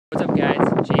What's up guys,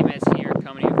 JMS here,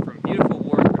 coming to you from beautiful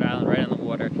Warwick, Rhode Island, right on the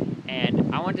water,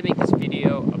 and I wanted to make this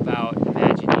video about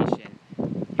imagination.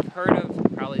 You've heard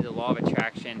of probably the law of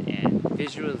attraction and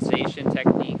visualization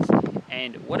techniques,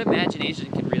 and what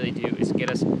imagination can really do is get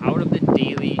us out of the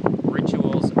daily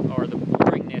rituals or the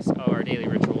boringness of our daily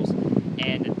rituals,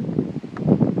 and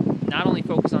not only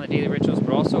focus on the daily rituals,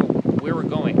 but also where we're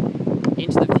going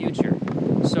into the future.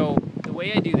 So the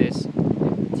way I do this,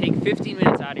 take 15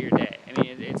 minutes out of your day. I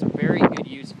mean, it's a very good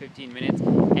use of 15 minutes,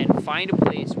 and find a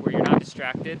place where you're not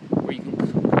distracted, where you can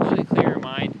completely clear your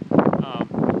mind,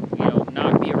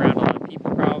 not be around a lot of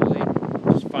people probably.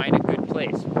 Just find a good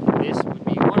place. This would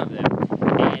be one of them,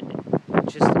 and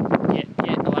just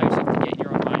allow yourself to get in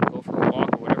your own mind, go for a walk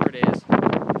or whatever it is,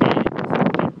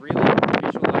 and really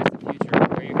visualize the future,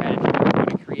 where you're headed, what you're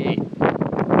going to create.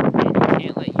 And you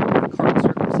can't let your current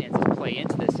circumstances play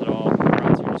into this at all, or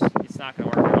else it's not going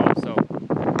to work at all. So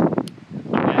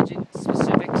imagine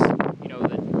specifics,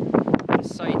 the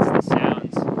sights, the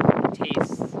sounds, the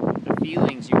tastes, the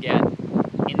feelings you get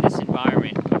in this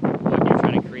environment of what you're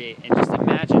trying to create, and just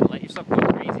imagine, let yourself go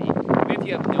crazy. Even if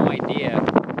you have no idea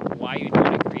why you're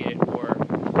trying to create it or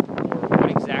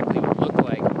what exactly it would look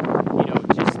like,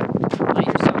 just let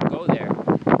yourself go there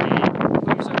and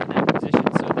put yourself in that position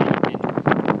so that you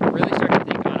can really start to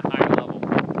think on a higher level.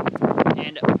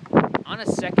 And on a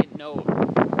second note,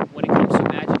 when it comes to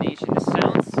imagination, this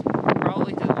sounds,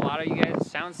 probably to a lot of you guys, it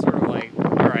sounds sort of like,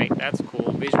 alright, that's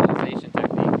cool, visualization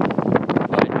technique,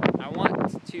 but I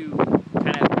want to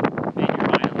kind of bend your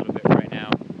mind a little bit right now.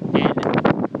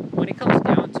 And when it comes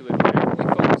down to it, whenever we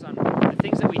focus on the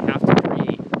things that we have to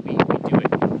create, we do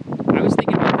it. I was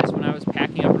thinking about this when I was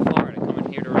packing up for Florida,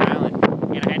 coming here to Rhode Island,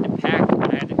 and I had to pack, and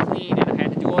I had to clean, and I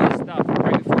had to do all this stuff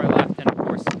right before I left. And of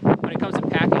course, when it comes to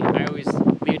packing, I always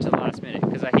leave it to the last minute,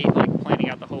 because I hate planning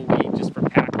out the whole week just for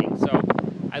packing. So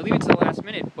I leave it to the last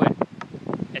minute, but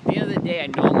at the end of the day, I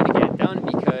know I'm going to get it done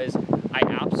because I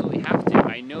absolutely have to.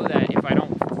 I know that if I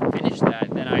don't finish that,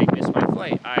 then I miss my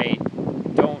flight. I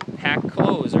don't pack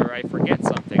clothes, or I forget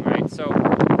something, right? So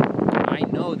I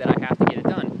know that I have to get it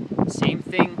done. Same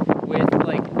thing with,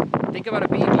 think about a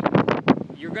baby.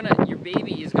 Your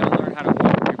baby is gonna learn how to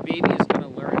walk. Your baby is gonna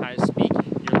learn how to speak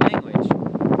your language.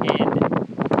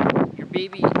 And your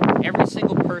baby, every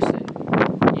single person,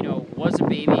 was a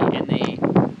baby, and they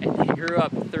grew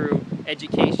up through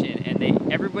education,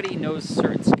 and everybody knows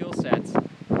certain skill sets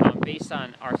based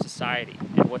on our society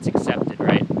and what's accepted,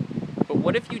 right? But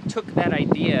what if you took that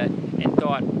idea and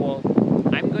thought, well,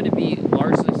 I'm going to be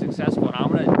largely successful, and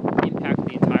I'm going to impact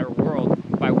the entire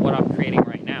world by what I'm creating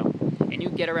right now. And you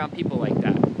get around people like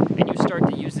that, and you start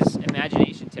to use this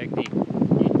imagination technique.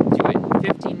 You do it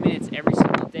 15 minutes every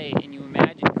single day, and you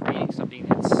imagine creating something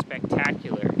that's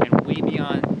spectacular and way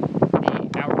beyond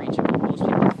the outreach of what most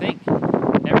people think,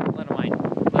 never let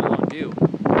alone do.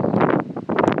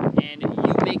 And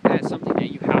you make that something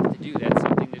that you have to do. That's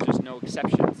something, there's just no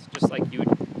exceptions. Just like you'd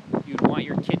want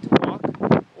your kid to walk,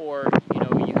 or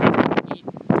you have to eat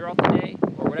throughout the day,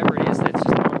 or whatever it is that's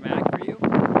just automatic for you.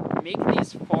 Make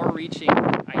these far-reaching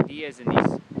ideas and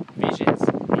these visions,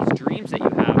 these dreams that you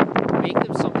have, make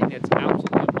them something that's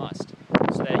absolutely a must,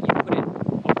 so that you put it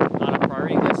on a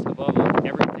priority list above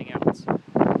everything else.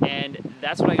 And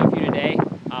that's what I got for you today.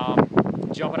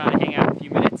 Jumping on to hang out